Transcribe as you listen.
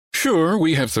Sure,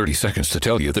 we have 30 seconds to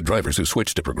tell you that drivers who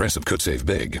switch to Progressive could save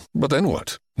big. But then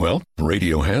what? Well,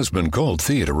 radio has been called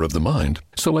theater of the mind,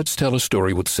 so let's tell a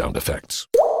story with sound effects.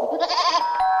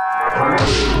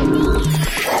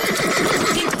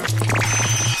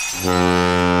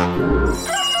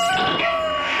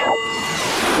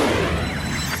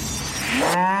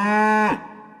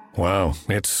 Wow,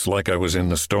 it's like I was in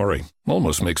the story.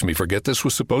 Almost makes me forget this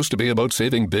was supposed to be about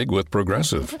saving big with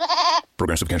Progressive.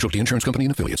 Progressive Casualty Insurance Company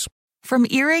and Affiliates. From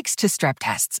earaches to strep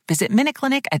tests, visit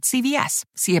MinuteClinic at CVS.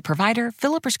 See a provider,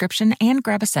 fill a prescription, and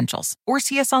grab essentials. Or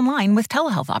see us online with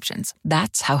telehealth options.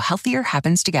 That's how healthier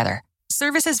happens together.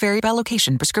 Services vary by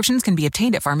location. Prescriptions can be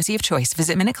obtained at pharmacy of choice.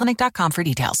 Visit MinuteClinic.com for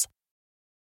details.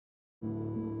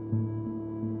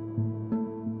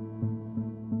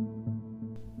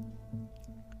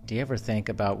 Do you ever think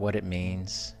about what it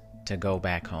means to go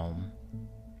back home?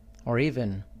 Or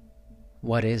even,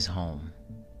 what is home?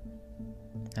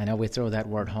 I know we throw that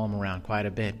word home around quite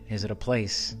a bit. Is it a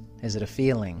place? Is it a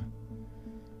feeling?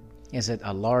 Is it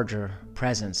a larger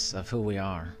presence of who we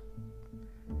are?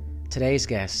 Today's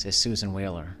guest is Susan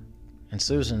Wheeler, and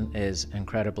Susan is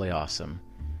incredibly awesome.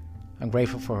 I'm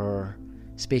grateful for her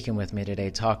speaking with me today,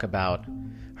 talk about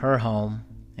her home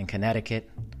in Connecticut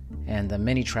and the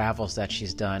many travels that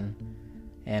she's done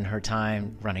and her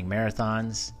time running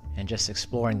marathons and just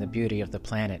exploring the beauty of the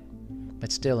planet,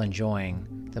 but still enjoying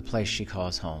the place she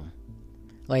calls home.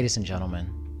 Ladies and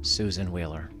gentlemen, Susan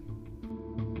Wheeler.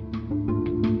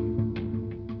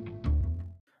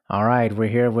 All right, we're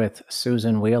here with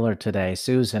Susan Wheeler today.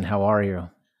 Susan, how are you?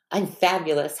 I'm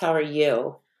fabulous. How are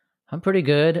you? I'm pretty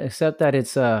good, except that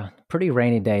it's a pretty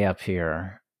rainy day up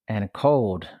here and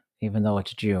cold, even though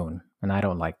it's June, and I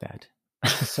don't like that.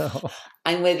 So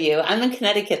I'm with you. I'm in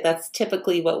Connecticut. That's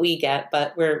typically what we get,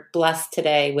 but we're blessed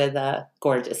today with a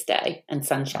gorgeous day and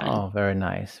sunshine. Oh, very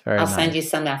nice. I'll send you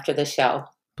some after the show.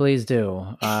 Please do.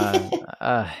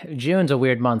 June's a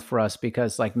weird month for us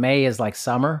because like May is like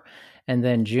summer, and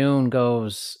then June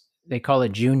goes, they call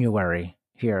it January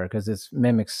here because it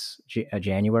mimics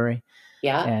January.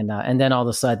 Yeah. And then all of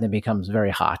a sudden it becomes very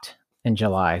hot in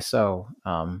July. So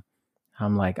I'm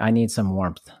like, I need some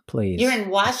warmth, please. You're in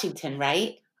Washington,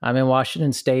 right? I'm in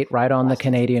Washington State, right on the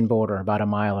Canadian border, about a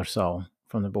mile or so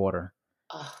from the border.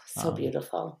 Oh, so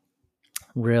beautiful.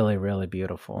 Really, really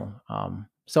beautiful.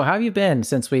 So how have you been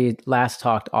since we last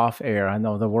talked off air? I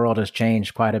know the world has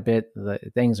changed quite a bit.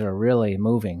 Things are really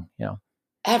moving, you know.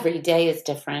 Every day is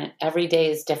different. Every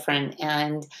day is different.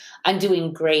 And I'm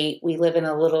doing great. We live in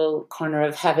a little corner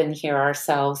of heaven here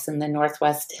ourselves in the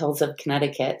Northwest Hills of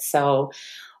Connecticut. So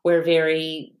we're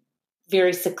very,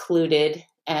 very secluded.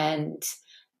 And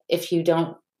if you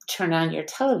don't turn on your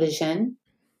television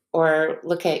or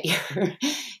look at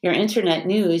your internet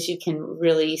news, you can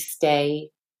really stay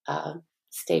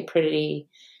pretty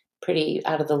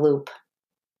out of the loop.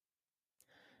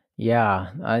 Yeah,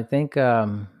 I think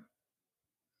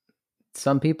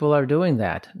some people are doing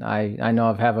that. I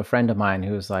know I have a friend of mine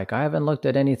who's like, I haven't looked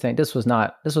at anything. This was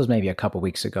maybe a couple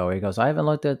weeks ago. He goes, I haven't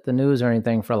looked at the news or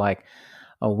anything for like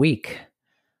a week.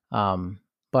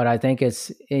 But I think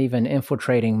it's even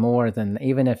infiltrating more than,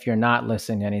 even if you're not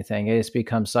listening to anything, it has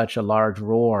become such a large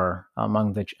roar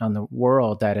on the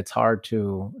world that it's hard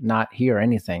to not hear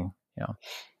anything, you know.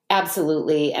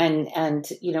 Absolutely. And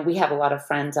you know, we have a lot of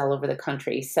friends all over the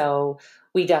country, so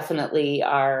we definitely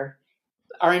are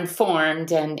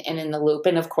informed and in the loop.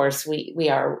 And of course we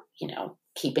are, you know,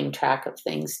 keeping track of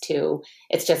things too.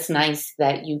 It's just nice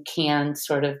that you can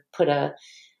sort of put a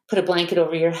blanket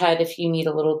over your head if you need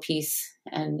a little peace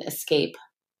and escape.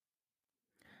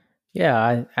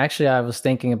 Yeah, I was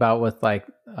thinking about with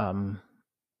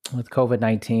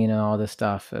COVID-19 and all this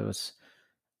stuff. It was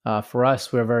for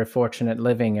us, we're very fortunate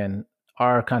living in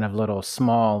our kind of little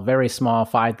very small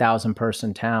 5,000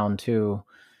 person town to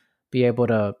be able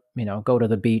to, you know, go to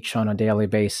the beach on a daily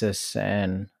basis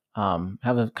and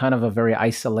have a kind of a very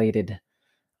isolated,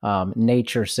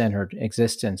 nature-centered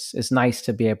existence. It's nice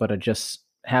to be able to just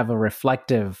have a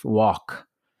reflective walk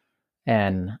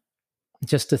and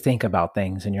just to think about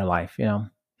things in your life, you know?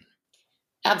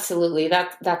 Absolutely.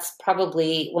 That's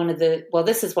probably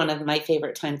this is one of my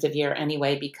favorite times of year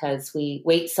anyway, because we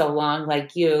wait so long,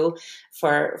 like you,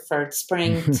 for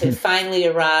spring to finally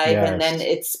arrive. Yes. And then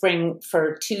it's spring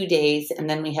for 2 days, and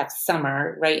then we have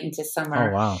summer, right into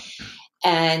summer. Oh, wow.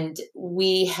 And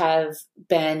we have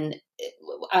been,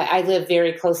 I live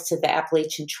very close to the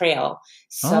Appalachian Trail.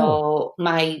 So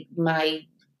my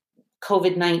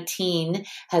COVID-19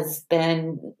 has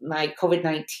been my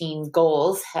COVID-19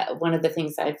 goals. One of the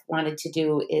things I've wanted to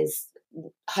do is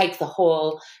hike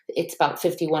it's about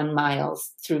 51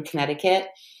 miles through Connecticut.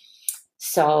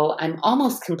 So I'm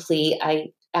almost complete. I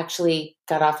actually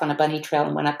got off on a bunny trail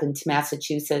and went up into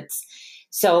Massachusetts.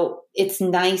 So it's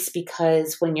nice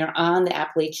because when you're on the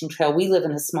Appalachian Trail, we live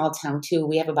in a small town too.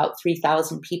 We have about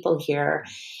 3,000 people here,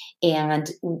 and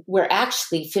we're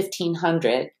actually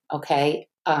 1,500. Okay.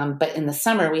 But in the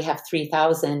summer we have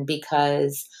 3,000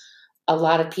 because a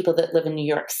lot of people that live in New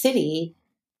York City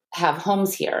have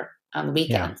homes here on the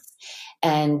weekends.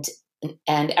 Yeah.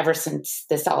 And ever since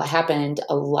this all happened,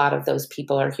 a lot of those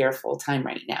people are here full time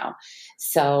right now.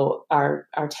 So our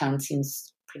town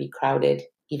seems pretty crowded,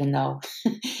 even though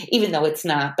it's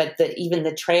not. But even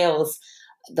the trails,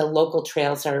 the local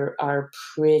trails are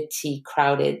pretty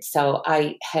crowded. So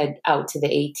I head out to the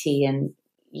AT, and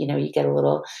you get a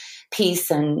little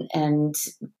peace and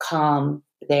calm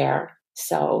there.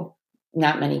 So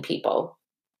not many people.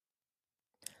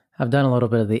 I've done a little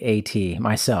bit of the AT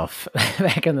myself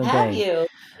back in the day. Have you?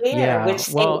 Where? Yeah. Which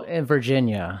state? Well, in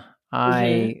Virginia,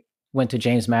 I went to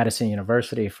James Madison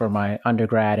University for my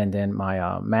undergrad and then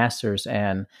my master's.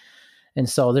 And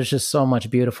so there's just so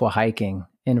much beautiful hiking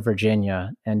in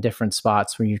Virginia and different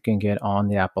spots where you can get on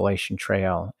the Appalachian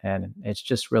Trail. And it's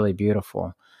just really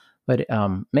beautiful. But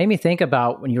made me think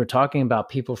about when you were talking about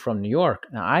people from New York.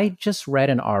 Now, I just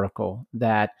read an article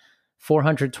that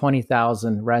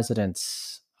 420,000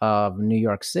 residents of New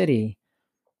York City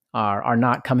are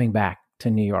not coming back to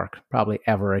New York probably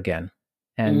ever again,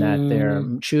 and that they're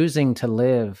choosing to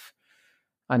live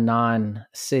a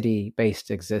non-city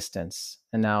based existence.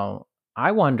 And now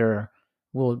I wonder,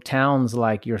 will towns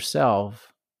like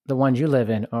yourself, the ones you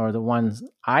live in, or the ones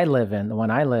I live in, the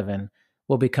one I live in,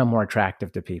 will become more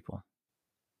attractive to people?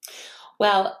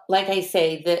 Well, like I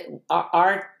say, that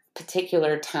our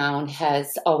particular town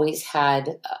has always had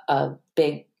a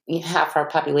big, half our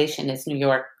population is New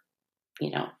York,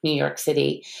 New York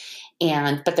City,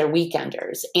 but they're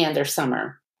weekenders and they're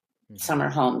summer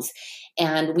homes.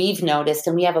 And we've noticed,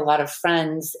 and we have a lot of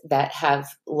friends that have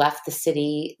left the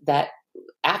city that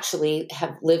actually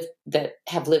have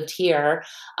lived here.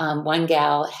 One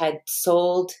gal had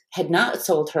not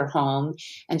sold her home,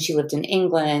 and she lived in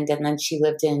England, and then she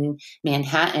lived in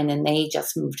Manhattan, and they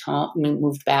just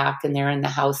moved back, and they're in the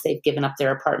house. They've given up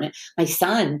their apartment. My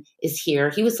son is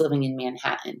here. He was living in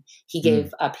Manhattan. He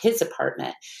gave up his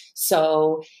apartment.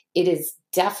 So it is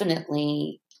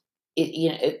definitely,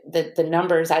 the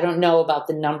numbers, I don't know about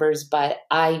the numbers, but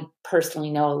I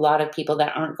personally know a lot of people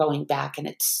that aren't going back, and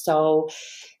it's so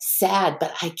sad,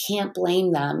 but I can't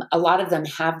blame them. A lot of them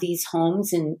have these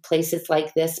homes in places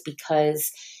like this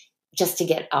because just to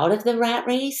get out of the rat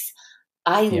race.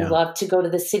 I love to go to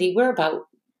the city.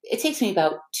 It takes me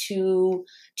about 2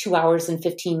 hours and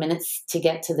 15 minutes to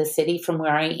get to the city from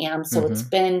where I am. So it's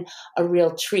been a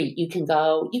real treat. You can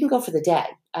go for the day.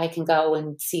 I can go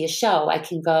and see a show. I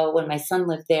can go when my son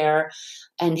lived there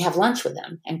and have lunch with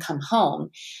him and come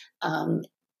home.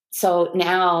 So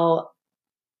now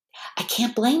I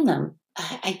can't blame them.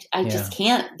 I just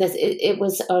can't. It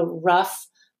was a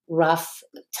rough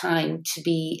time to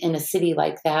be in a city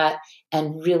like that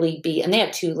and really and they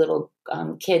have 2 little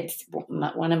kids,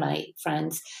 one of my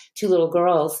friends, 2 little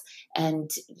girls, and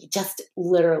just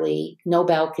literally no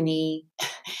balcony,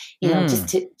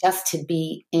 just to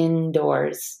be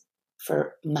indoors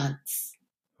for months.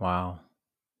 Wow.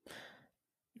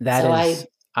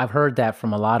 I've heard that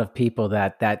from a lot of people,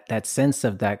 that sense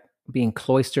of that being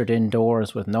cloistered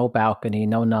indoors with no balcony,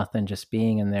 no nothing, just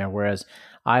being in there. Whereas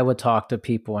I would talk to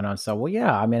people and I'd say, well,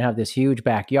 yeah, I mean, I have this huge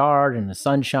backyard and the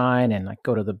sunshine, and I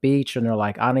go to the beach, and they're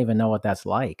like, I don't even know what that's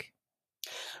like.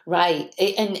 Right.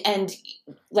 And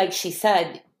like she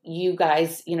said, you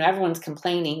guys, everyone's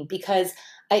complaining because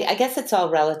I guess it's all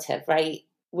relative, right?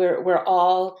 We're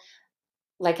all,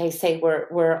 like I say,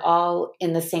 we're all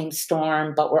in the same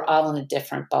storm, but we're all in a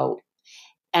different boat.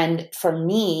 And for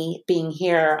me, being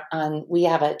here we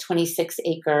have a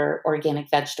 26-acre organic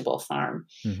vegetable farm,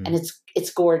 and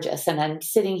it's gorgeous. And I'm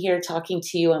sitting here talking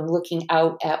to you. I'm looking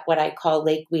out at what I call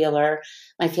Lake Wheeler.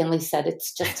 My family said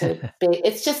it's just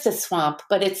it's just a swamp,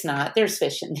 but it's not. There's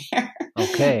fish in there.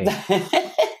 Okay.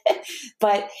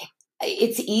 But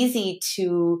it's easy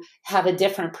to have a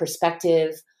different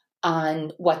perspective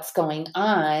on what's going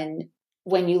on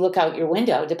when you look out your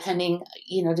window, depending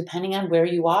on where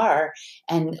you are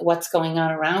and what's going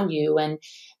on around you. And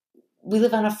we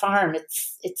live on a farm.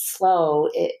 It's slow.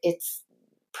 It's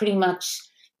pretty much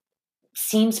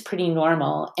seems pretty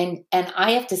normal. And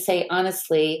I have to say,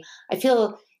 honestly, I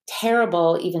feel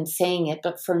terrible even saying it,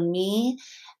 but for me,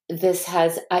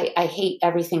 I hate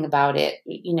everything about it.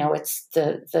 It's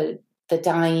the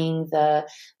dying, the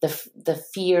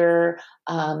fear,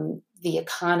 the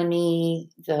economy,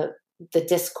 the the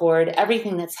discord,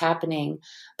 everything that's happening.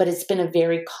 But it's been a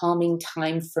very calming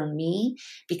time for me,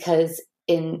 because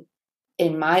in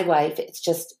my life, it's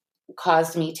just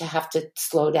caused me to have to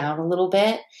slow down a little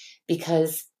bit,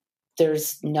 because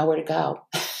there's nowhere to go.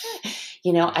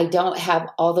 I don't have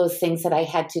all those things that I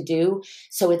had to do.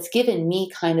 So it's given me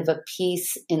kind of a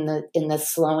peace in the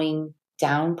slowing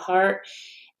down part.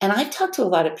 And I've talked to a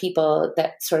lot of people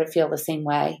that sort of feel the same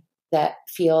way, that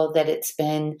feel that it's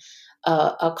been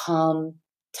a calm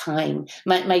time.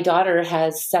 My daughter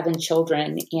has 7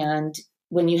 children, and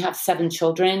when you have 7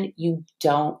 children, you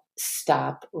don't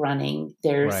stop running.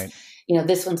 There's, Right.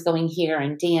 This one's going here,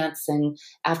 and dance and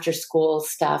after school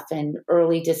stuff and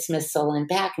early dismissal and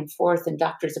back and forth and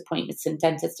doctor's appointments and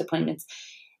dentist appointments.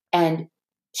 And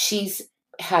she's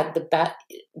had the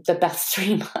best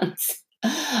 3 months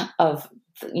of,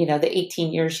 the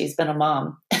 18 years she's been a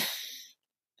mom.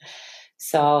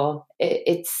 So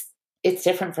it's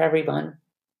different for everyone.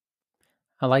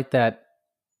 I like that,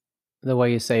 the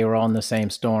way you say we're all in the same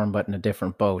storm, but in a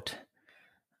different boat.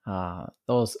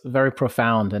 Those very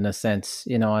profound in a sense.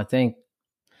 I think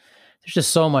there's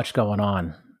just so much going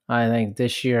on. I think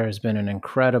this year has been an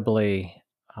incredibly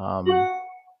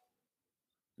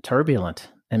turbulent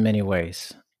in many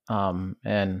ways,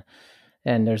 and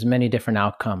there's many different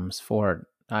outcomes for it.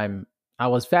 I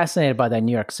was fascinated by that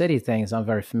New York City things. I'm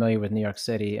very familiar with New York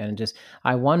City, and just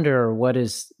I wonder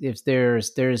if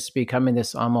there's becoming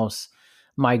this almost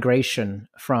migration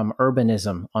from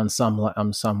urbanism on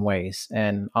some ways,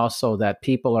 and also that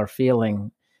people are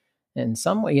feeling in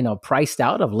some way, priced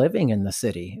out of living in the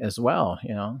city as well.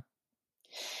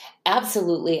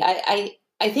 Absolutely. I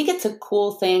think it's a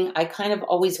cool thing. I kind of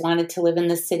always wanted to live in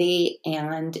the city,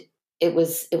 and it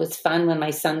was fun when my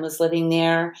son was living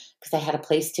there, because I had a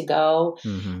place to go.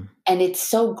 Mm-hmm. And it's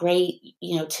so great,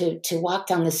 to walk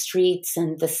down the streets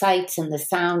and the sights and the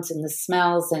sounds and the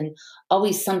smells, and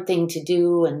always something to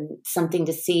do and something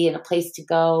to see and a place to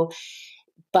go.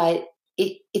 But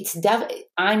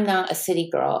I'm not a city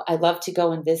girl. I love to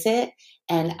go and visit,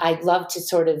 and I'd love to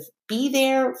sort of be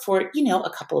there for, a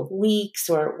couple of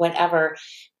weeks or whatever.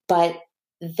 But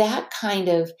that kind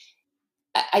of,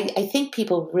 I think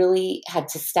people really had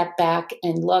to step back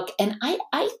and look. And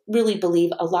I really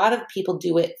believe a lot of people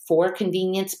do it for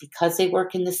convenience, because they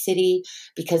work in the city,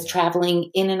 because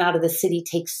traveling in and out of the city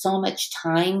takes so much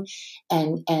time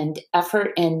and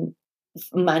effort and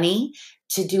money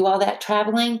to do all that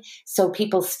traveling. So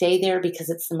people stay there because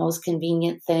it's the most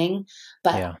convenient thing.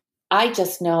 But Yeah. I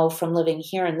just know from living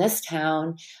here in this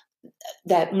town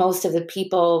that most of the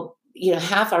people,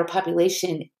 half our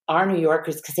population are New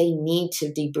Yorkers, because they need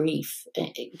to debrief,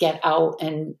 get out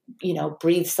and,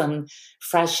 breathe some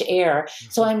fresh air.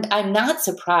 So I'm not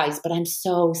surprised, but I'm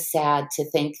so sad to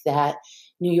think that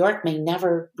New York may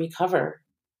never recover.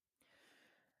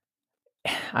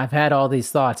 I've had all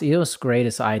these thoughts. What's great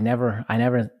is I'm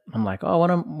like,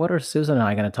 oh, what are Susan and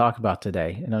I going to talk about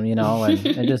today?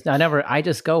 And just, I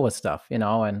just go with stuff,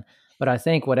 but I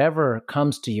think whatever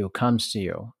comes to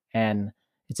you. And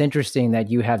it's interesting that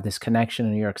you have this connection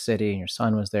in New York City and your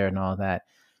son was there and all that.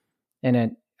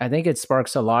 And I think it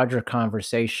sparks a larger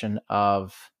conversation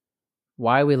of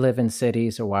why we live in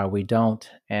cities or why we don't,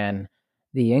 and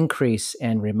the increase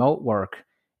in remote work.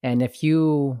 And if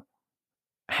you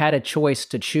had a choice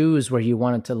to choose where you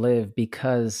wanted to live,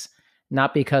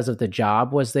 not because of the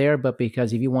job was there, but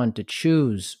because if you wanted to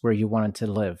choose where you wanted to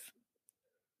live,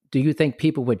 do you think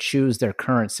people would choose their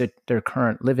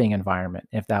current living environment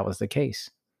if that was the case?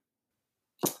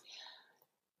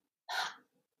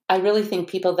 I really think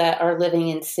people that are living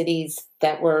in cities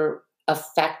that were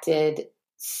affected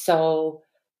so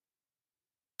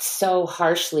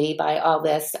harshly by all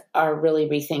this are really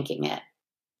rethinking it.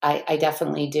 I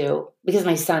definitely do, because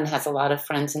my son has a lot of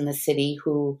friends in the city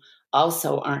who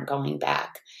also aren't going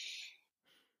back.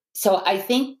 So I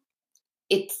think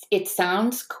it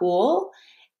sounds cool,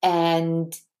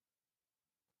 but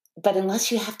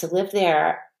unless you have to live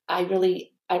there, I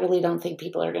really don't think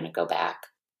people are going to go back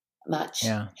much.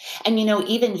 Yeah. And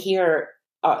even here,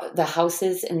 the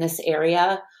houses in this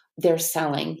area, they're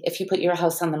selling. If you put your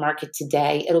house on the market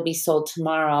today, it'll be sold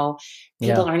tomorrow.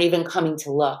 People aren't even coming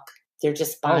to look. They're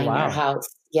just buying their house.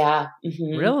 Yeah.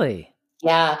 Mm-hmm. Really?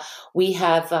 Yeah. We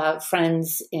have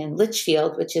friends in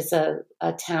Litchfield, which is a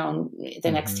town,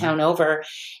 the next town over,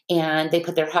 and they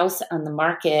put their house on the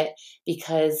market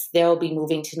because they'll be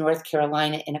moving to North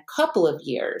Carolina in a couple of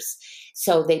years.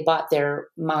 So they bought their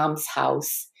mom's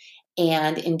house.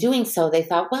 And in doing so, they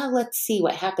thought, well, let's see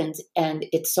what happens. And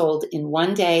it sold in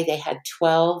one day. They had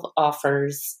 12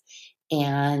 offers.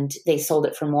 And they sold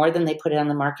it for more than they put it on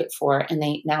the market for. And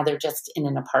now they're just in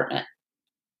an apartment.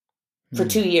 for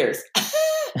 2 years.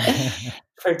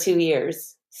 For 2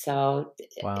 years. So,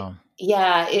 Wow.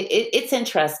 yeah, it's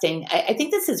interesting. I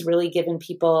think this has really given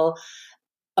people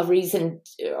a reason,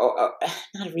 or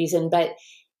not a reason, but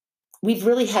we've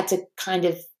really had to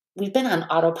we've been on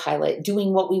autopilot,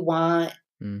 doing what we want,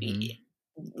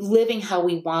 living how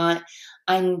we want.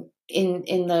 I'm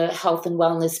in the health and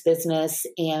wellness business,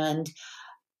 and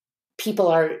people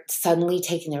are suddenly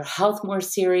taking their health more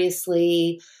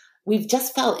seriously. We've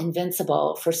just felt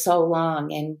invincible for so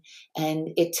long, and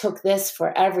it took this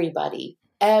for everybody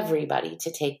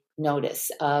to take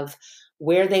notice of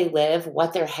where they live,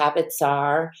 what their habits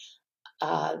are,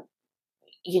 what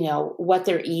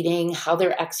they're eating, how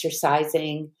they're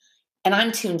exercising. And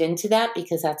I'm tuned into that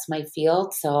because that's my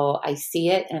field. So I see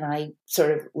it and I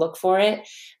sort of look for it.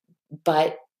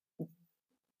 But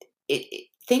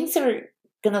things are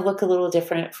going to look a little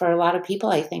different for a lot of people,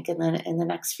 I think, in the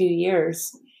next few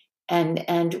years.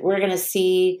 And we're going to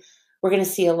see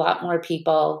a lot more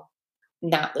people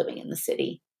not living in the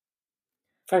city,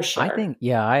 for sure. I think,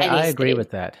 I agree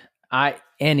with that.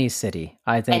 Any city,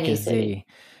 I think, is the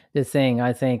thing.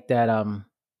 I think that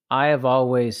I have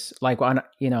always,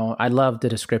 I love the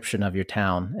description of your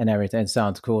town and everything. It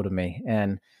sounds cool to me,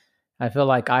 and I feel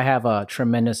like I have a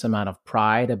tremendous amount of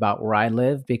pride about where I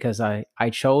live because I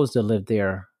chose to live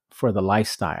there for the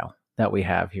lifestyle that we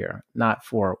have here, not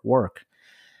for work.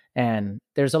 And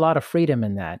there's a lot of freedom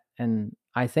in that. And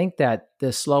I think that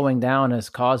this slowing down has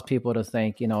caused people to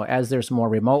think, as there's more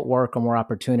remote work or more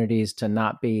opportunities to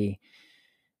not be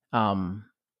at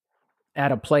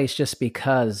a place just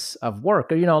because of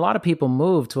work. A lot of people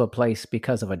move to a place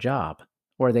because of a job,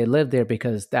 or they live there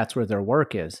because that's where their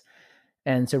work is.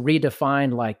 And to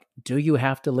redefine, do you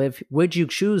have to live? Would you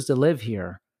choose to live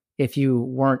here if you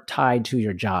weren't tied to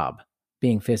your job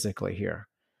being physically here?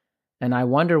 And I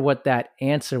wonder what that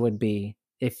answer would be.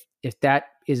 If that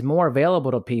is more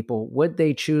available to people, would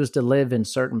they choose to live in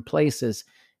certain places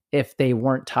if they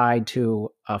weren't tied to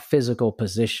a physical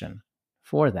position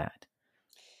for that?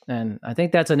 And I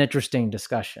think that's an interesting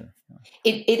discussion.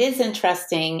 It is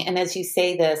interesting. And as you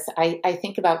say this, I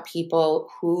think about people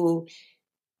who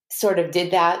sort of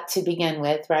did that to begin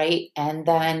with, right? And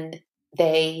then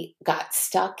they got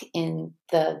stuck in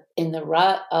the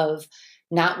rut of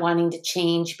not wanting to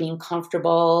change, being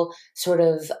comfortable, sort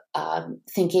of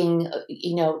thinking,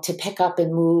 to pick up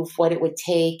and move what it would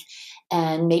take.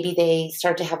 And maybe they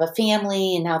start to have a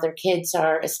family and now their kids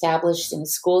are established in the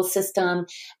school system,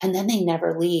 and then they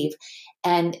never leave.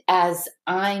 And as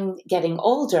I'm getting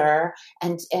older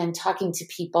and talking to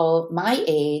people my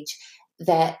age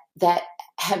that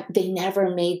they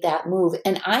never made that move.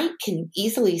 And I can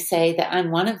easily say that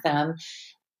I'm one of them.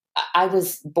 I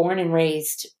was born and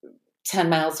raised 10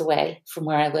 miles away from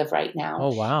where I live right now.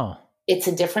 Oh, wow. It's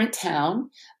a different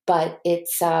town, but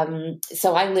it's, so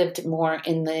I lived more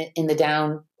in the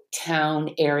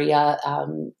downtown area.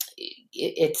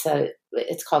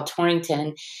 It's called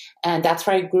Torrington, and that's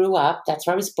where I grew up. That's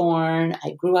where I was born.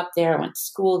 I grew up there. I went to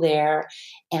school there,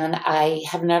 and I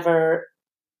have never,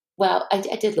 well, I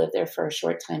did live there for a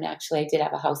short time, actually. I did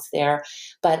have a house there,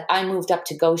 but I moved up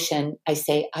to Goshen.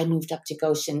 I moved up to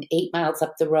Goshen 8 miles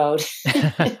up the road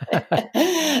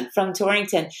from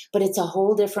Torrington, but it's a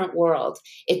whole different world.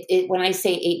 When I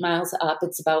say 8 miles up,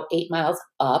 it's about 8 miles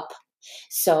up.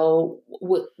 So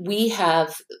we're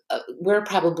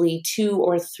probably 2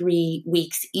 or 3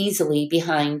 weeks easily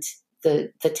behind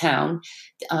the town,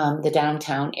 the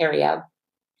downtown area,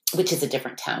 which is a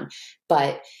different town,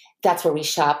 but that's where we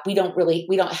shop. We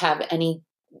don't have any.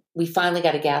 We finally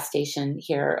got a gas station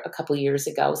here a couple of years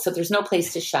ago. So there's no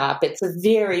place to shop. It's a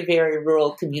very, very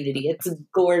rural community. It's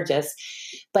gorgeous.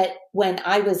 But when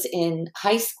I was in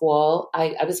high school,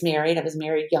 I was married. I was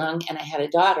married young, and I had a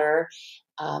daughter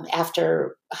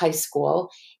after high school.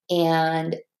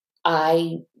 And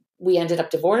we ended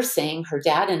up divorcing, her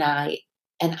dad and I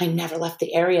never left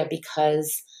the area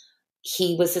because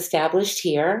he was established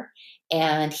here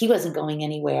and he wasn't going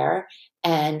anywhere.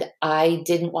 And I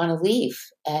didn't want to leave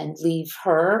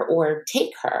her or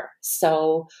take her.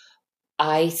 So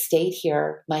I stayed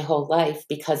here my whole life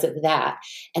because of that.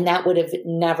 And that would have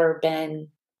never been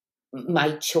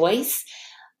my choice.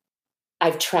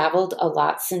 I've traveled a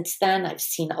lot since then. I've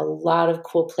seen a lot of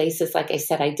cool places. Like I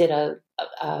said, I did a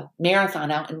marathon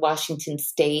out in Washington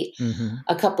State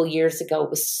a couple years ago.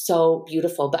 It was so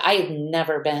beautiful, but I had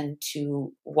never been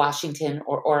to Washington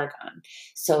or Oregon.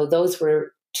 So those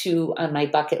were 2 on my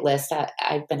bucket list.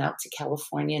 I've been out to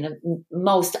California and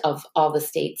most of all the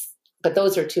states, but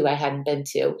those are 2 I hadn't been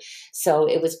to. So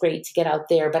it was great to get out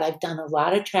there, but I've done a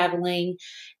lot of traveling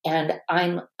and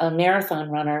I'm a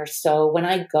marathon runner. So when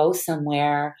I go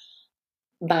somewhere,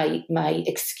 my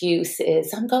excuse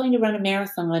is I'm going to run a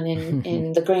marathon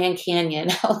in the Grand Canyon.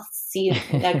 I'll see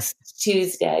you next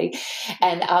Tuesday,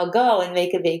 and I'll go and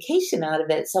make a vacation out of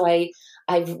it. So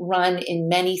I've run in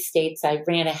many states. I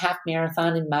ran a half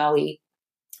marathon in Maui.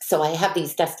 So I have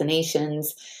these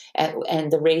destinations,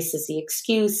 and the race is the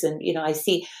excuse. And, I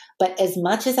see, but as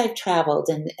much as I've traveled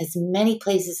and as many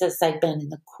places as I've been in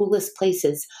the coolest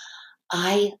places,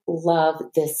 I love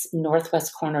this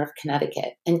northwest corner of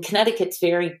Connecticut. And Connecticut's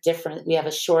very different. We have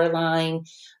a shoreline,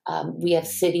 we have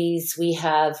cities,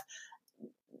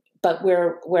 but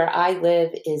where I live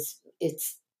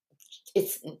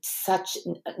it's such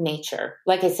nature.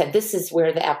 Like I said, this is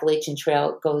where the Appalachian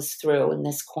Trail goes through in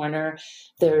this corner.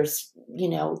 There's,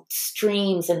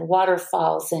 streams and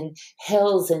waterfalls and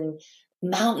hills and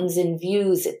mountains and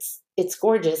views. It's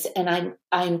gorgeous. And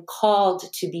I'm called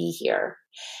to be here.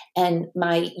 And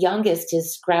my youngest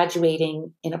is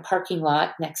graduating in a parking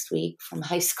lot next week from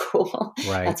high school.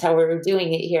 Right. That's how we're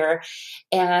doing it here.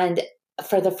 And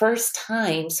for the first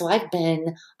time, so I've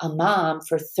been a mom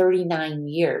for 39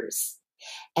 years.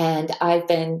 And I've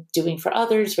been doing for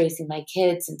others, raising my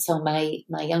kids. And so my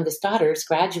youngest daughter is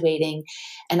graduating,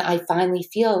 and I finally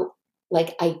feel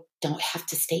like I don't have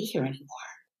to stay here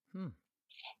anymore.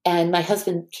 And my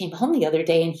husband came home the other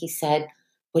day and he said,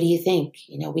 what do you think?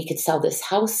 We could sell this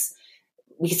house.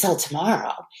 We could sell it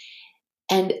tomorrow.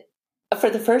 And for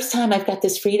the first time, I've got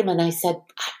this freedom. And I said,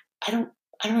 I don't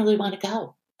really want to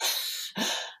go.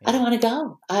 I don't want to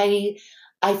go.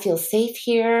 I feel safe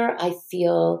here. I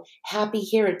feel happy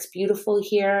here. It's beautiful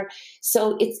here.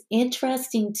 So it's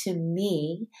interesting to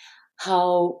me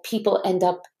how people end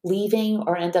up leaving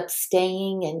or end up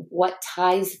staying and what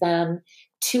ties them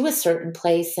to a certain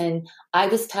place. And I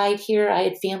was tied here. I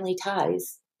had family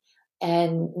ties.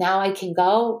 And now I can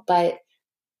go, but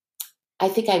I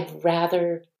think I'd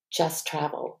rather just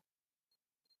travel.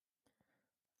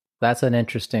 That's an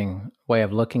interesting way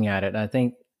of looking at it. I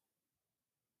think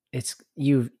it's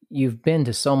you've been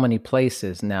to so many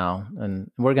places now,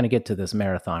 and we're going to get to this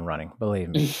marathon running, believe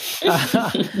me.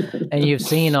 And you've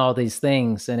seen all these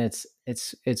things, and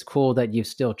it's cool that you've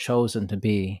still chosen to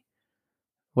be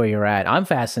where you're at. I'm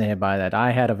fascinated by that.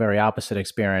 I had a very opposite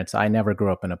experience. I never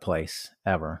grew up in a place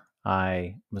ever.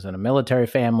 I was in a military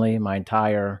family my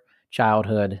entire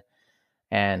childhood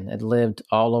and had lived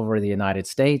all over the United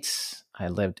States. I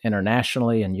lived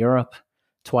internationally in Europe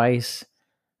twice.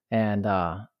 And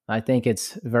I think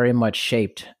it's very much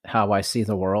shaped how I see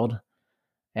the world.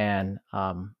 And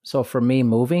so for me,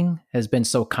 moving has been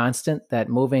so constant that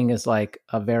moving is like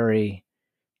a very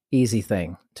easy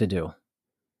thing to do.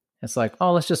 It's like,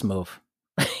 oh, let's just move,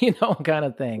 kind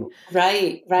of thing.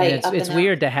 Right. And it's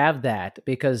weird to have that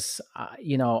because,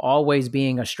 always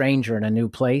being a stranger in a new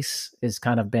place has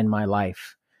kind of been my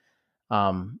life.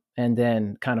 And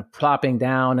then kind of plopping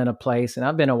down in a place. And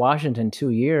I've been in Washington 2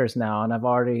 years now. And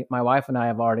my wife and I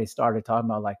have already started talking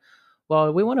about like,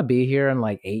 well, we want to be here in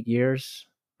like 8 years.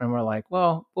 And we're like,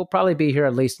 well, we'll probably be here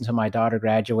at least until my daughter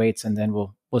graduates. And then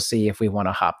we'll see if we want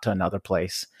to hop to another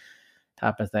place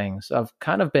type of thing. So I've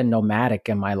kind of been nomadic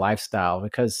in my lifestyle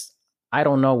because I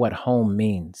don't know what home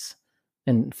means.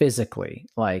 And physically,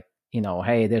 like,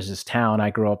 hey, there's this town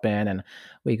I grew up in and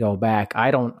we go back.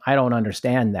 I don't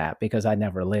understand that because I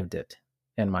never lived it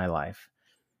in my life.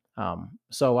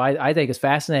 So I think it's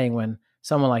fascinating when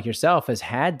someone like yourself has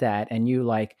had that and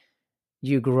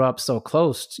you grew up so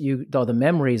close, though the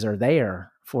memories are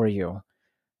there for you.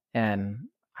 And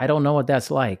I don't know what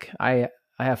that's like. I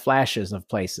have flashes of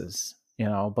places,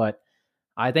 but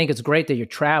I think it's great that you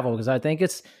travel because I think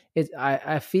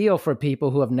I feel for people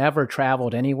who have never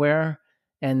traveled anywhere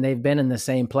and they've been in the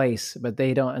same place, but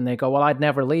they don't, and they go, well, I'd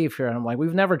never leave here. And I'm like,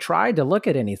 we've never tried to look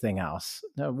at anything else.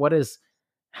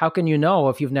 How can you know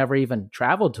if you've never even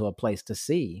traveled to a place to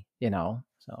see,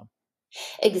 so.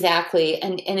 Exactly.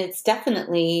 And it's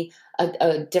definitely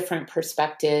a different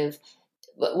perspective,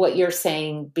 what you're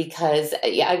saying, because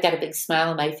I've got a big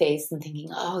smile on my face and thinking,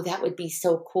 oh, that would be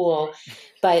so cool.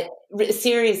 But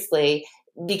seriously,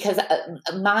 because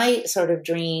my sort of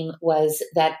dream was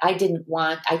that I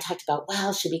talked about,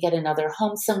 well, should we get another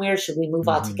home somewhere? Should we move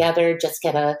all together, just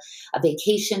get a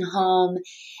vacation home?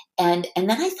 And then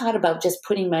I thought about just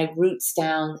putting my roots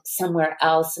down somewhere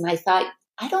else. And I thought,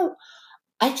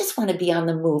 I just want to be on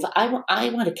the move. I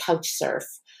want to couch surf.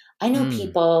 I know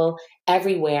people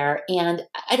everywhere, and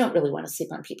I don't really want to sleep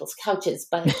on people's couches,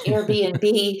 but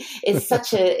Airbnb is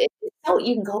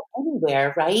you can go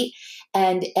anywhere, right?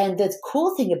 And the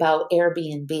cool thing about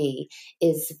Airbnb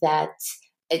is that,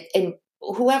 and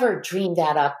whoever dreamed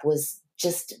that up was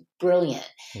just brilliant.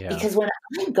 Yeah. Because when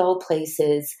I go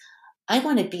places, I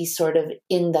want to be sort of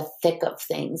in the thick of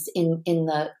things, in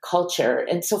the culture.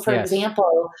 And so, for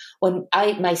example, when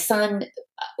my son,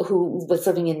 who was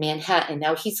living in Manhattan,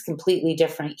 now he's completely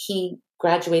different. He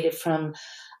graduated from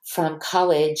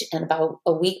college, and about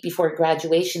a week before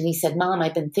graduation, he said, "Mom,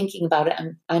 I've been thinking about it.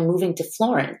 I'm moving to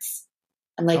Florence."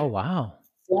 I'm like, "Oh, wow.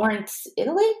 Florence,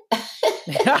 Italy?"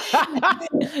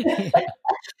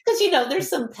 Because, there's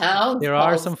some towns. There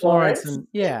are some Florence.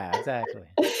 Yeah, exactly.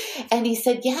 And he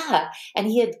said, yeah. And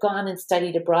he had gone and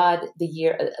studied abroad the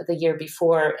year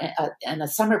before in a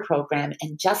summer program,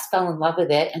 and just fell in love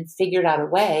with it and figured out a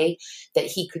way that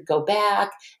he could go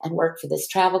back and work for this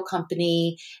travel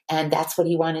company. And that's what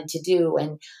he wanted to do.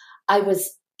 And I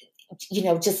was,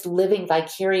 just living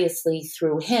vicariously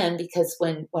through him, because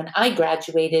when I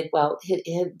graduated,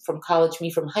 him from college,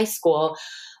 me from high school,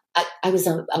 I was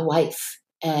a wife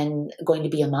and going to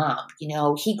be a mom.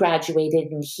 He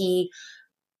graduated and he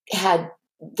had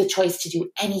the choice to do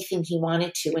anything he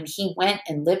wanted to. And he went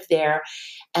and lived there.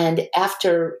 And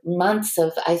after months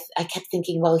of, I kept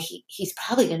thinking, well, he's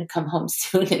probably going to come home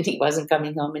soon. And he wasn't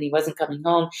coming home, and he wasn't coming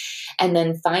home. And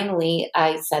then finally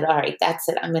I said, all right, that's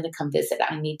it. I'm going to come visit.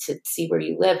 I need to see where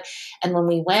you live. And when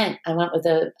we went, I went with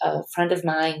a friend of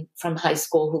mine from high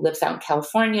school who lives out in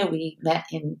California. We met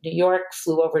in New York,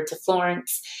 flew over to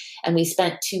Florence, and we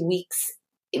spent 2 weeks,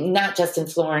 not just in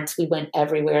Florence. We went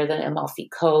everywhere, the Amalfi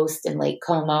Coast and Lake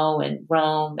Como and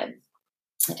Rome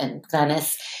and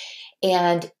Venice.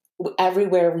 And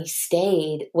everywhere we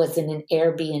stayed was in an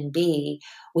Airbnb,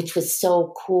 which was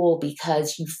so cool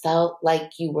because you felt like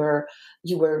you were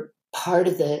part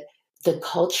of the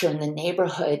culture in the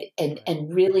neighborhood,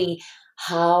 and really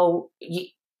how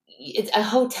it's a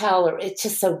hotel, or it's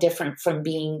just so different from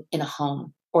being in a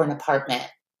home or an apartment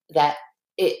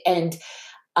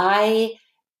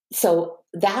so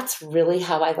that's really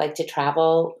how I like to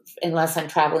travel, unless I'm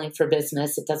traveling for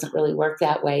business. It doesn't really work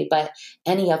that way, but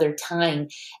any other time.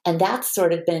 And that's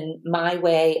sort of been my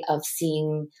way of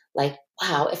seeing, like,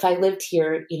 wow, if I lived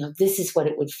here, this is what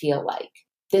it would feel like.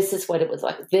 This is what it was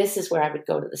like. This is where I would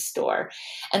go to the store.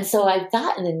 And so I've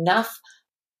done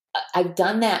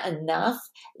that enough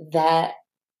that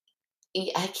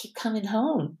I keep coming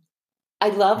home. I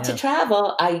love to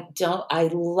travel. I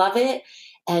love it,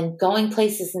 and going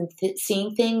places and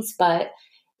seeing things. But,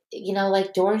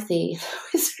 like Dorothy,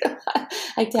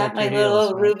 I tap my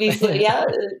little ruby. Yeah,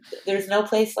 there's no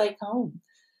place like home.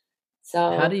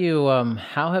 So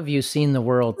how have you seen the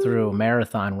world through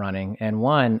marathon running? And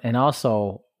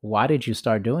also, why did you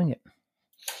start doing it?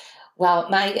 Well,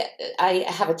 I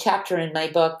have a chapter in my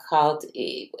book called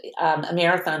A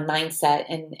Marathon Mindset,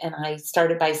 and I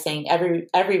started by saying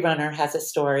every runner has a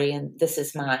story, and this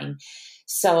is mine.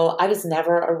 So I was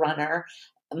never a runner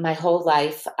my whole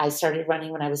life. I started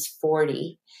running when I was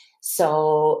 40.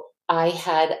 So I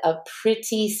had a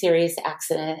pretty serious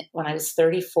accident when I was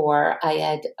 34. I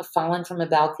had fallen from a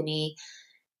balcony.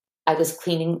 I was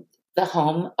cleaning the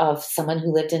home of someone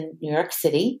who lived in New York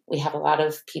City. We have a lot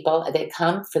of people that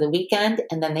come for the weekend,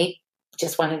 and then they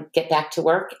just want to get back to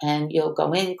work, and you'll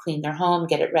go in, clean their home,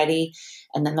 get it ready,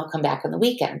 and then they'll come back on the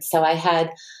weekend. So I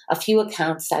had a few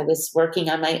accounts. I was working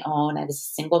on my own. I was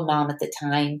a single mom at the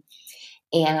time.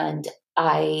 And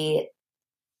I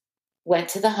went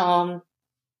to the home,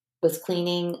 was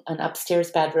cleaning an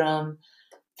upstairs bedroom.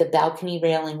 The balcony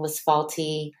railing was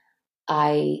faulty.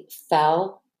 I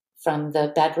fell from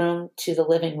the bedroom to the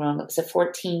living room. It was a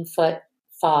 14-foot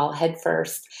fall head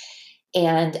first.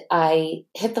 And I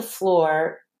hit the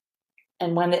floor.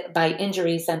 And my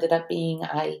injuries ended up being,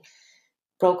 I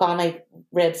broke all my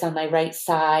ribs on my right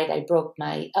side. I broke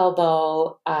my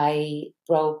elbow. I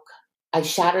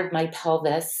shattered my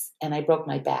pelvis, and I broke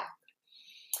my back.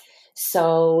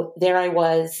 So there I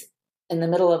was in the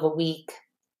middle of a week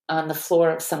on the floor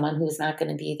of someone who's not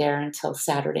going to be there until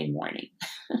Saturday morning.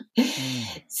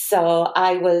 So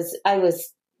I was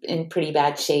in pretty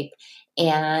bad shape.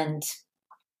 And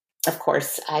of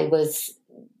course I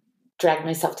dragged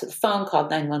myself to the phone,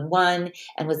 called 911,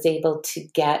 and was able to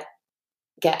get,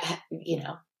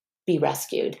 be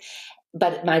rescued.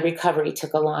 But my recovery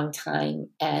took a long time,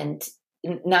 and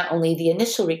not only the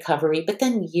initial recovery, but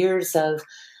then years of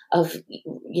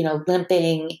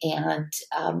limping and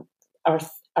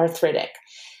arthritic.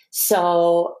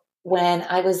 So when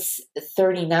I was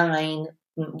 39,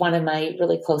 one of my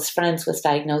really close friends was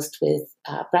diagnosed with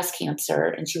breast cancer,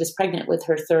 and she was pregnant with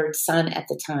her third son at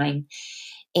the time.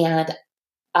 And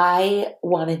I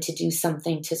wanted to do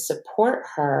something to support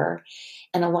her.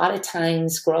 And a lot of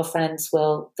times girlfriends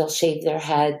they'll shave their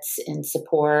heads in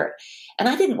support. And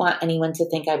I didn't want anyone to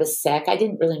think I was sick. I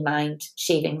didn't really mind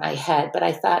shaving my head, but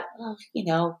I thought,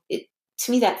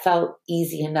 to me, that felt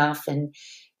easy enough. And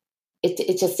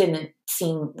it just didn't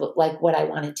seem like what I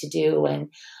wanted to do.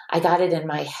 And I got it in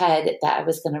my head that I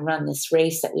was going to run this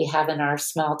race that we have in our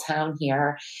small town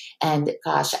here. And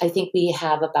gosh, I think we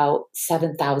have about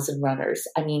 7,000 runners.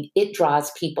 I mean, it draws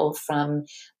people from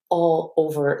all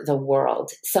over the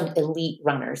world, some elite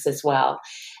runners as well.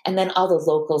 And then all the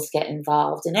locals get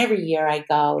involved. And every year I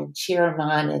go and cheer them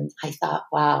on. And I thought,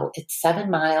 wow, it's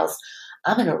 7 miles.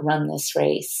 I'm going to run this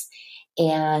race.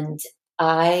 And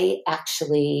I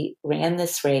actually ran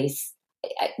this race.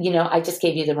 I just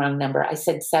gave you the wrong number. I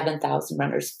said 7,000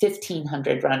 runners,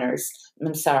 1,500 runners.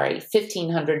 I'm sorry,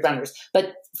 1,500 runners,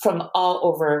 but from all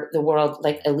over the world,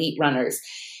 like elite runners,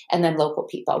 and then local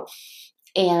people.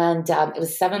 And it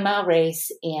was a 7-mile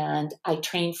race, and I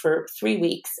trained for 3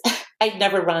 weeks. I'd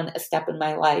never run a step in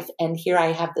my life. And here I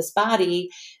have this body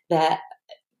that,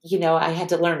 I had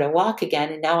to learn to walk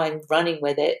again, and now I'm running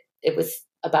with it. It was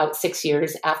about 6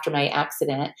 years after my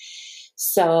accident.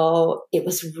 So it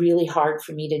was really hard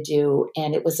for me to do.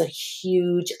 And it was a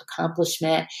huge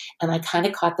accomplishment. And I kind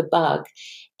of caught the bug.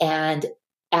 And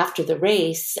after the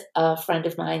race, a friend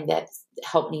of mine that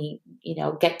helped me,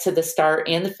 get to the start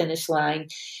and the finish line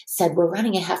said, we're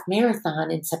running a half marathon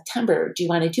in September. Do you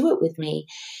want to do it with me?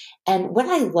 And what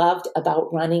I loved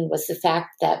about running was the fact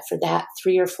that for that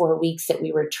 3 or 4 weeks that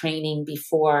we were training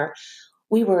before,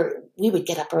 we would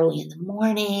get up early in the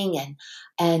morning,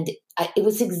 and it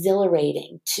was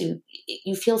exhilarating.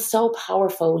 You feel so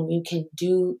powerful when you can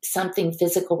do something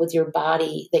physical with your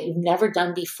body that you've never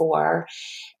done before.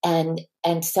 And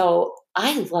so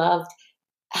I loved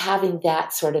having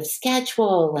that sort of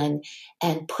schedule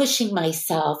and pushing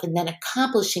myself and then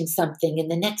accomplishing something. And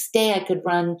the next day I could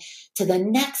run to the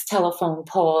next telephone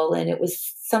pole, and it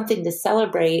was something to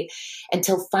celebrate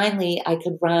until finally I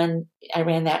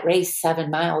ran that race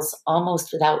 7 miles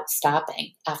almost without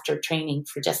stopping after training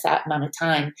for just that amount of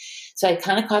time. So I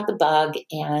kind of caught the bug,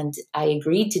 and I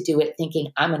agreed to do it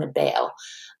thinking I'm going to bail.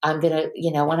 I'm going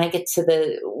to, when I get to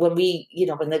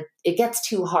when it gets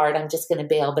too hard, I'm just going to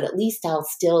bail, but at least I'll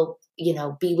still,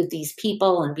 be with these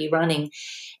people and be running.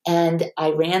 And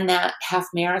I ran that half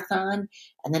marathon.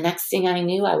 And the next thing I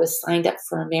knew, I was signed up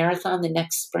for a marathon the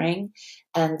next spring,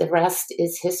 and the rest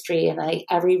is history. And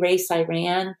every race I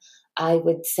ran, I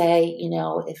would say,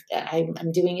 if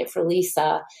I'm doing it for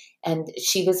Lisa, and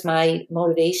she was my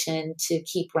motivation to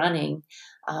keep running.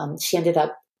 She ended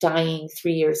up dying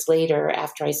 3 years later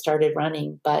after I started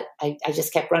running, but I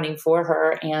just kept running for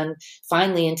her. And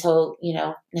finally, until,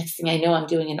 next thing I know, I'm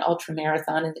doing an ultra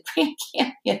marathon in the Grand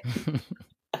Canyon.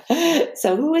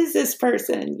 So who is this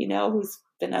person, who's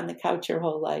been on the couch your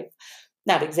whole life?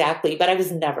 Not exactly, but I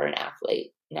was never an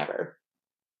athlete, never.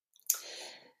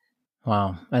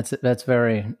 Wow. That's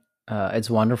very,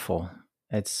 it's wonderful.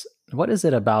 What is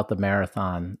it about the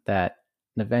marathon that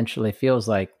eventually feels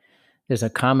like there's a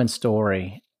common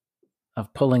story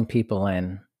of pulling people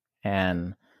in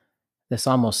and this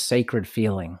almost sacred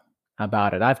feeling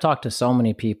about it? I've talked to so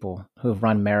many people who've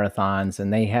run marathons,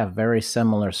 and they have very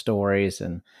similar stories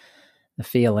and the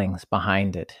feelings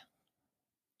behind it.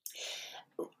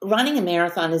 Running a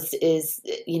marathon is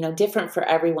different for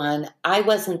everyone. I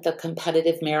wasn't the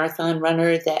competitive marathon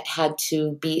runner that had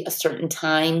to be a certain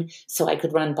time so I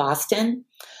could run Boston.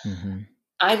 Mm-hmm.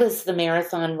 I was the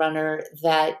marathon runner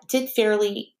that did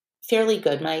fairly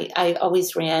good. I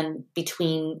always ran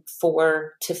between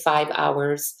 4 to 5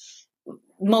 hours,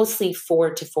 mostly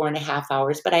 4 to 4.5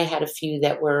 hours, but I had a few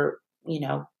that were,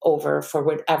 over for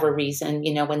whatever reason,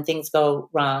 when things go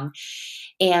wrong.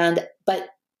 But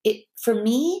for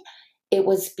me, it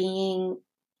was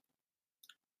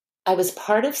I was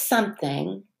part of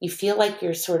something. You feel like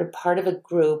you're sort of part of a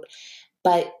group,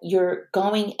 but you're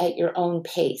going at your own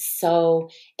pace. So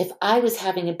if I was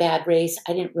having a bad race,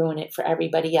 I didn't ruin it for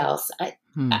everybody else.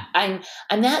 I'm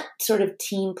that sort of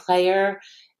team player,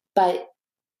 but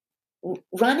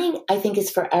running, I think, is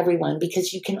for everyone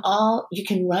because you can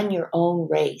run your own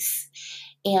race.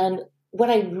 And what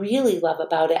I really love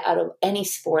about it out of any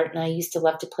sport, and I used to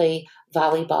love to play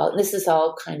volleyball, and this is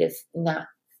all kind of not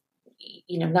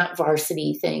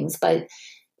varsity things, but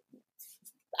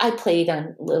I played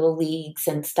on little leagues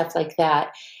and stuff like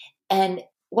that. And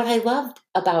what I loved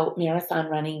about marathon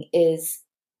running is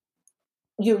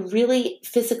you're really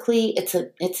physically, it's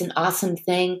an awesome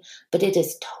thing, but it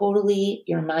is totally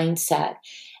your mindset.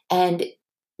 And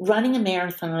running a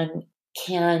marathon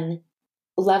can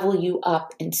level you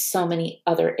up in so many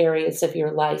other areas of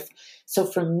your life. So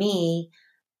for me,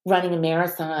 running a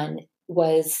marathon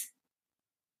was,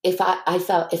 if I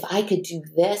felt if I could do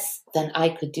this, then I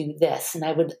could do this. And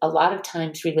I would a lot of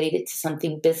times relate it to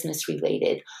something business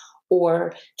related,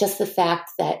 or just the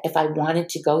fact that if I wanted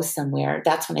to go somewhere,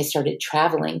 that's when I started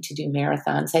traveling to do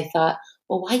marathons. I thought,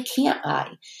 well, why can't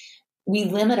I? We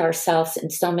limit ourselves in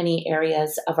so many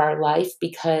areas of our life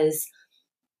because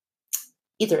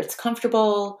either it's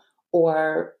comfortable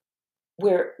or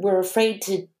we're afraid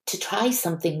to try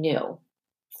something new.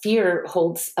 Fear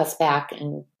holds us back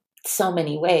in so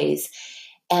many ways.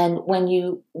 And when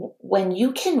you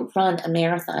can run a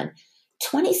marathon,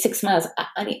 26 miles,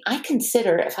 I mean, I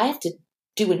consider if I have to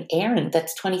do an errand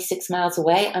that's 26 miles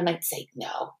away, I might say,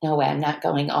 no way, I'm not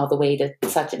going all the way to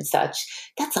such and such.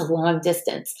 That's a long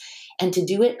distance. And to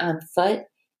do it on foot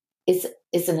is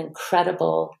an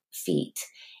incredible feat.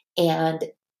 And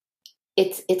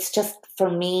it's just, for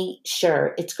me,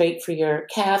 sure, it's great for your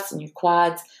calves and your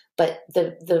quads, but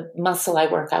the muscle I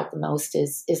work out the most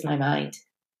is my mind.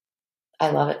 I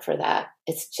love it for that.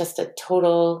 It's just a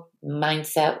total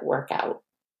mindset workout.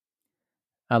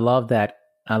 I love that.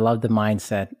 I love the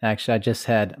mindset. Actually, I just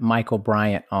had Michael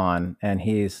Bryant on, and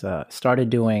he's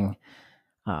started doing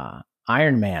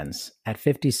Ironmans at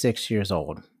 56 years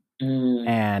old.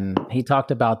 And he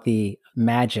talked about the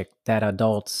magic that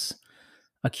adults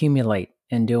accumulate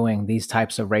in doing these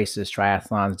types of races,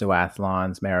 triathlons,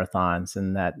 duathlons, marathons,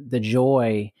 and that the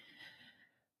joy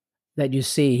that you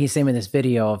see, he's seen in this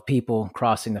video of people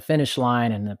crossing the finish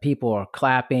line and the people are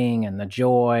clapping and the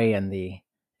joy and the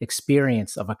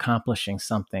experience of accomplishing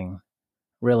something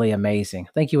really amazing.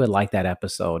 I think you would like that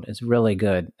episode. It's really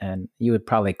good and you would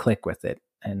probably click with it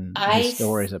and his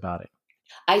stories about it.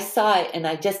 I saw it and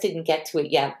I just didn't get to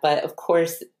it yet, but of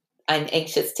course I'm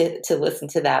anxious to listen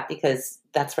to that because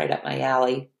that's right up my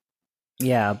alley.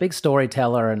 Yeah, big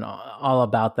storyteller and all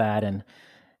about that. And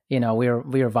we were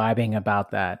vibing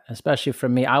about that, especially for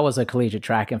me. I was a collegiate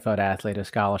track and field athlete, a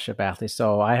scholarship athlete.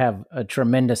 So I have a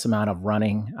tremendous amount of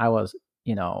running. I was,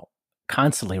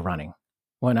 constantly running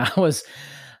when I was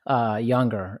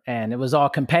younger, and it was all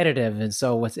competitive. And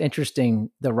so what's interesting,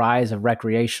 the rise of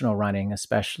recreational running,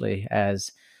 especially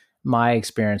as my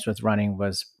experience with running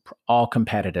was all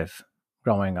competitive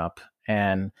growing up.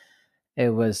 And it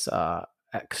was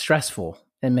stressful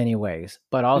in many ways,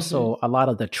 but also a lot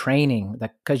of the training,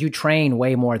 because you train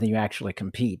way more than you actually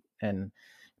compete in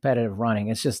competitive running.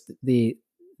 It's just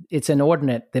it's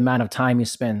inordinate the amount of time you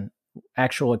spend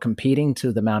actually competing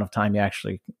to the amount of time you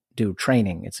actually do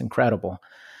training. It's incredible.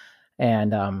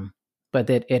 And, but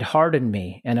it hardened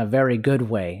me in a very good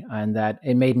way, and that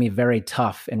it made me very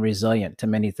tough and resilient to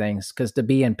many things, because to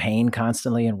be in pain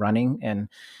constantly and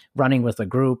running with a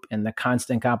group and the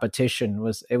constant competition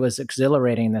was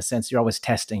exhilarating in the sense you're always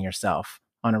testing yourself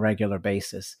on a regular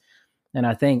basis. And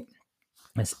I think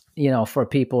it's, for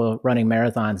people running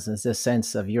marathons, there's this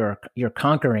sense of you're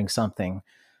conquering something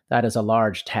that is a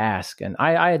large task. And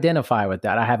I identify with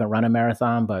that. I haven't run a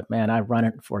marathon, but man, I've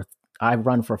run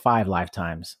for 5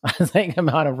 lifetimes. I think the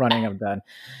amount of running I've done.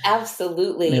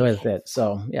 Absolutely. With it.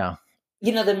 So, yeah.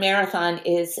 The marathon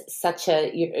is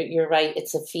you're right,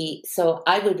 it's a feat. So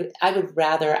I would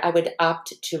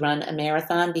opt to run a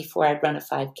marathon before I'd run a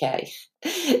 5K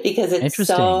because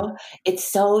it's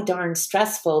so darn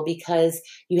stressful because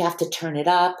you have to turn it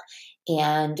up.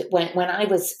 And when I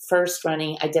was first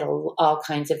running, I did all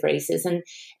kinds of races, and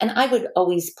I would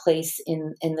always place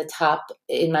in the top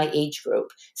in my age group.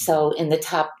 So in the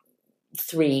top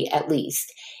 3 at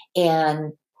least.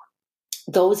 And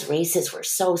those races were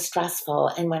so stressful.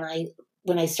 And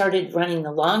when I started running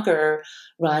the longer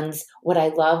runs, what I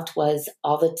loved was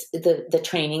all the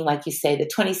training, like you say, the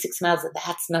 26 miles,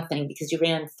 that's nothing because you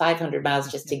ran 500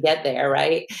 miles just to get there,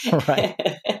 right? Right.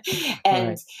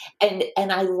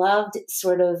 And I loved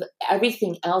sort of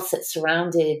everything else that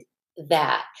surrounded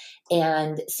that.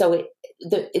 And so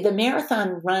the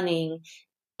marathon running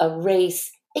a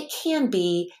race,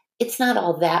 it's not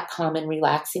all that calm and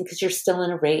relaxing because you're still in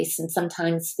a race, and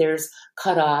sometimes there's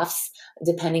cutoffs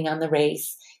depending on the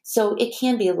race. So it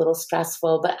can be a little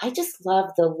stressful, but I just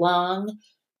love the long,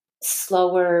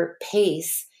 slower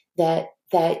pace that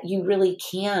you really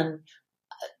can.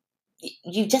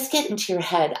 You just get into your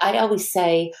head. I always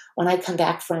say when I come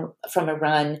back from a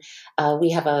run,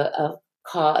 we have a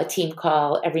team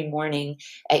call every morning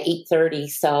at 8:30.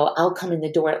 So I'll come in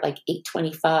the door at like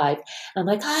 8:25. I'm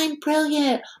like, I'm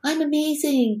brilliant. I'm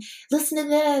amazing. Listen to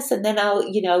this. And then I'll,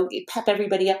 pep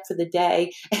everybody up for the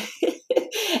day.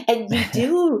 And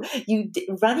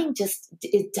running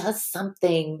it does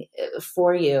something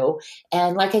for you.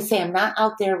 And like I say, I'm not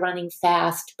out there running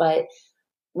fast, but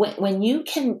when you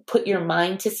can put your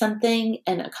mind to something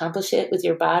and accomplish it with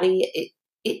your body,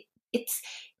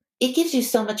 it gives you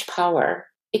so much power.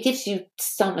 It gives you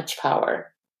so much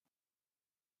power.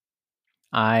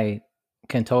 I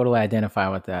can totally identify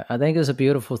with that. I think it's a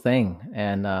beautiful thing.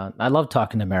 And I love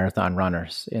talking to marathon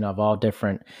runners, of all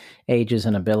different ages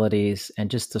and abilities,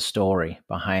 and just the story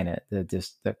behind it,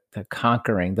 the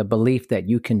conquering, the belief that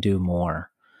you can do more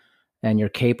and you're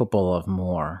capable of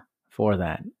more for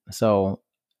that. So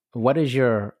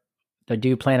do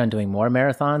you plan on doing more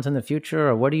marathons in the future,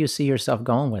 or where do you see yourself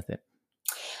going with it?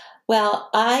 Well,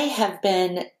 I've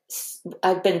been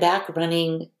back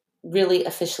running, really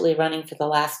officially running for the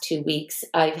last 2 weeks.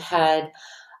 I've had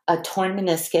a torn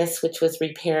meniscus, which was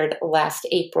repaired last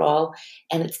April,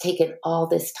 and it's taken all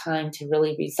this time to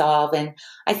really resolve. And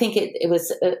I think it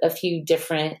was a few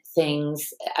different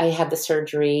things. I had the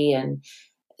surgery and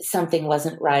something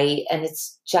wasn't right. And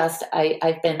it's just,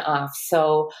 I've been off.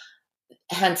 So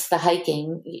hence the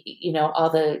hiking, all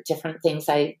the different things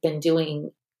I've been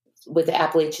doing with the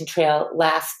Appalachian Trail.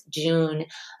 Last June,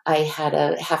 I had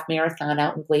a half marathon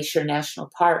out in Glacier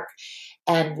National Park,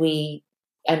 and we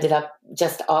ended up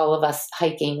just all of us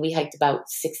hiking. We hiked about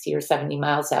 60 or 70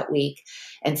 miles that week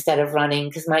instead of running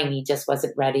because my knee just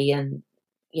wasn't ready. And,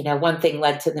 one thing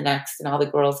led to the next, and all the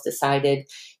girls decided,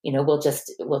 we'll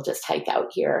just hike out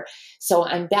here. So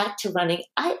I'm back to running.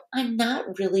 I'm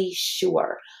not really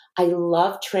sure. I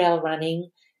love trail running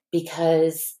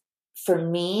because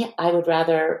for me, I would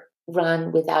rather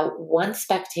run without one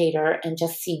spectator and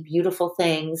just see beautiful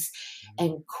things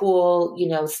and cool,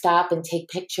 stop and take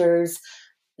pictures.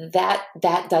 That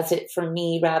does it for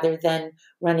me, rather than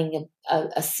running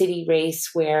a city race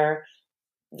where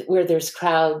there's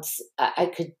crowds. I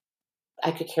could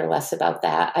care less about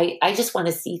that. I just want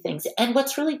to see things. And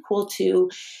what's really cool too,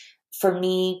 for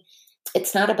me,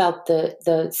 it's not about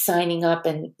the signing up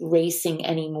and racing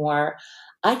anymore.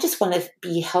 I just want to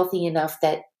be healthy enough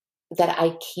that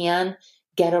I can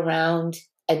get around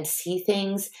and see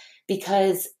things,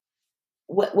 because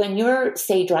when you're,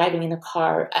 say, driving in a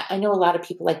car, I know a lot of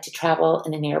people like to travel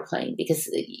in an airplane because,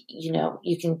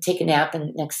 you can take a nap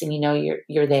and next thing you know,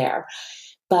 you're there.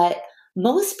 But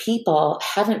most people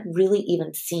haven't really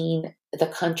even seen the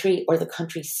country or the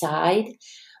countryside.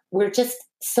 We're just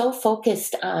so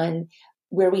focused on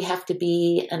where we have to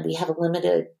be, and we have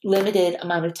a limited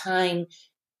amount of time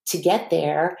to get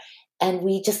there, and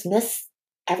we just miss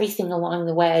everything along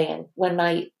the way. And when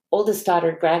my oldest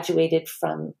daughter graduated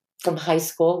from high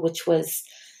school, which was,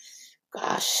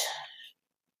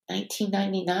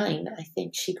 1999, I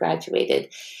think she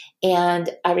graduated. And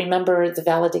I remember the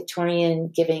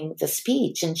valedictorian giving the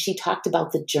speech, and she talked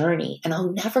about the journey. And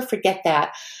I'll never forget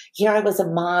that. Here I was, a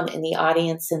mom in the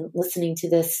audience, and listening to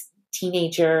this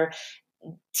teenager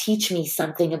teach me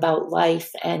something about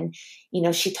life. And,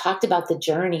 she talked about the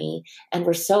journey, and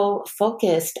we're so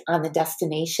focused on the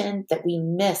destination that we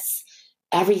miss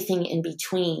everything in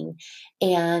between.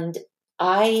 And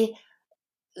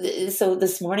so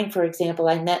this morning, for example,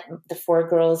 I met the 4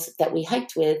 girls that we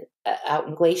hiked with out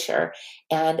in Glacier,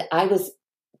 and I was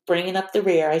bringing up the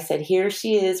rear. I said, here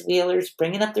she is, Wheeler's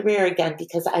bringing up the rear again,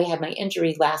 because I had my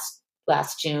injury last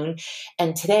June,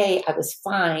 and today I was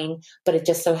fine, but it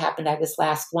just so happened I was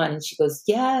last one. And she goes,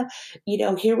 yeah,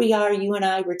 here we are, you and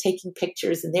I were taking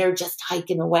pictures, and they're just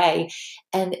hiking away.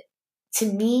 And to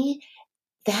me,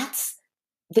 that's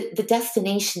the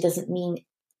destination doesn't mean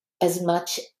as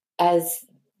much as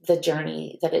the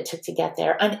journey that it took to get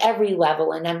there on every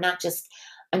level. And I'm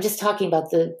just talking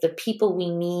about the people we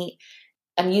meet.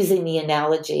 I'm using the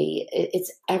analogy.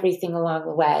 It's everything along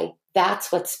the way.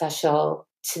 That's what's special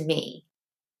to me.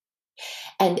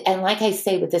 And like I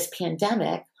say, with this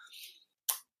pandemic,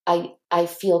 I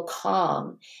feel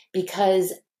calm,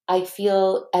 because I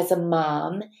feel as a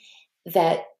mom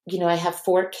that, I have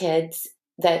 4 kids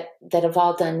that have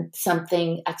all done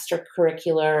something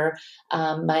extracurricular.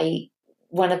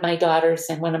 One of my daughters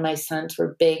and one of my sons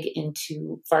were big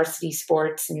into varsity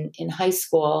sports in high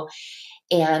school.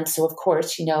 And so, of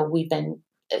course, we've been,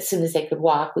 as soon as they could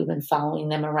walk, we've been following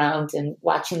them around and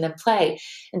watching them play.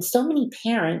 And so many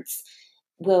parents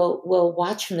will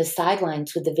watch from the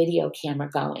sidelines with the video camera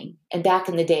going. And back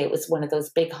in the day, it was one of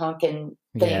those big honking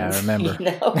things. Yeah, I remember.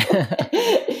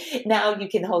 Now you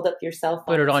can hold up your cell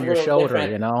phone. Put it on your shoulder,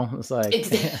 different. It's like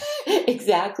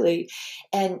exactly.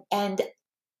 And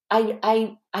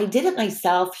I did it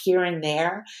myself here and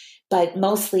there, but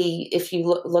mostly if you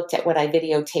looked at what I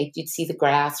videotaped, you'd see the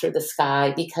grass or the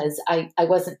sky, because I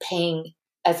wasn't paying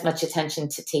as much attention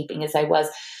to taping as I was.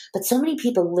 But so many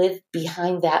people live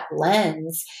behind that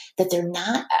lens that they're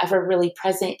not ever really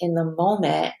present in the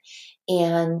moment.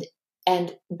 And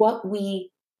what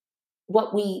we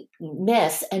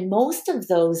miss, and most of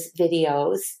those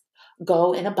videos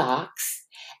go in a box.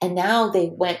 And now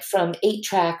they went from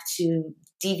 8-track to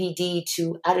DVD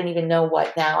to, I don't even know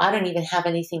what now. I don't even have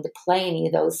anything to play any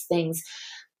of those things.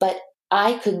 But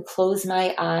I could close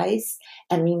my eyes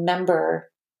and remember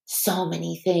so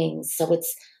many things. So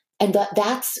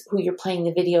that's who you're playing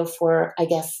the video for, I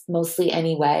guess, mostly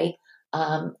anyway.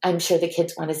 I'm sure the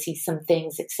kids want to see some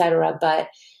things, etc. But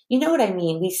you know what I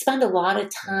mean? We spend a lot of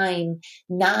time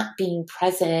not being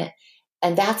present.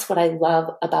 And that's what I love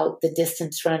about the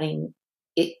distance running,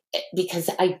 because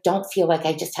I don't feel like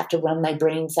I just have to run my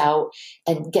brains out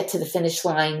and get to the finish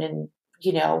line and,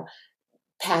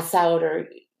 pass out or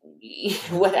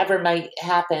whatever might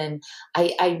happen.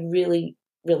 I really,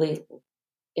 really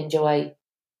enjoy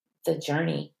the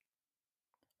journey.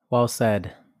 Well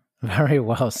said. Very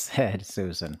well said,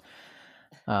 Susan.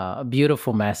 A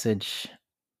beautiful message.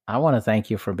 I want to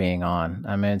thank you for being on.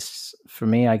 I mean, for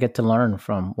me, I get to learn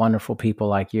from wonderful people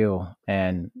like you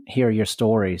and hear your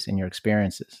stories and your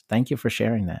experiences. Thank you for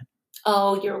sharing that.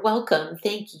 Oh, you're welcome.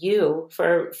 Thank you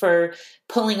for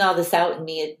pulling all this out in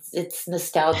me. It's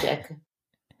nostalgic.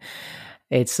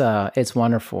 It's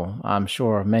wonderful. I'm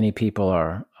sure many people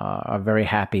are very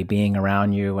happy being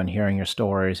around you and hearing your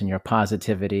stories and your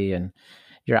positivity and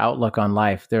your outlook on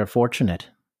life. They're fortunate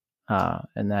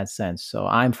in that sense. So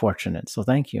I'm fortunate. So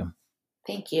thank you.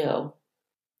 Thank you.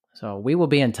 So we will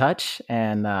be in touch.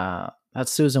 And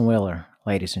that's Susan Wheeler,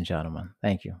 ladies and gentlemen.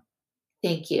 Thank you.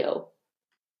 Thank you.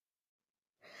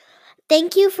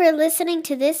 Thank you for listening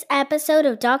to this episode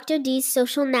of Dr. D's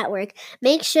Social Network.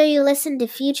 Make sure you listen to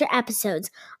future episodes.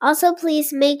 Also,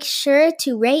 please make sure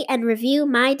to rate and review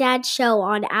My Dad's Show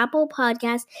on Apple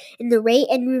Podcasts in the rate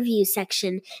and review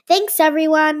section. Thanks,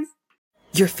 everyone.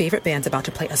 Your favorite band's about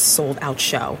to play a sold-out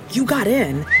show. You got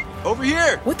in. Over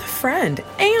here! With a friend.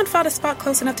 And found a spot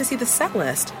close enough to see the set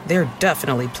list. They're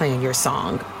definitely playing your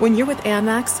song. When you're with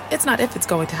Amex, it's not if it's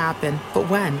going to happen, but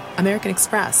when. American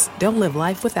Express. Don't live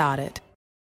life without it.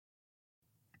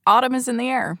 Autumn is in the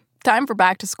air. Time for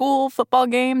back to school, football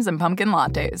games, and pumpkin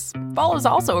lattes. Fall is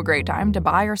also a great time to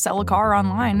buy or sell a car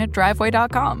online at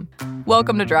Driveway.com.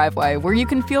 Welcome to Driveway, where you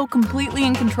can feel completely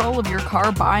in control of your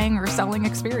car buying or selling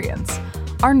experience.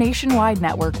 Our nationwide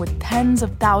network with tens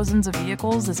of thousands of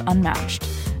vehicles is unmatched.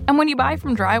 And when you buy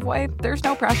from Driveway, there's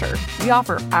no pressure. We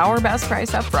offer our best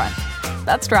price up front.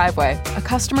 That's Driveway, a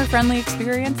customer-friendly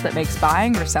experience that makes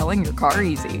buying or selling your car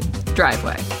easy.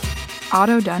 Driveway.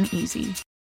 Auto done easy.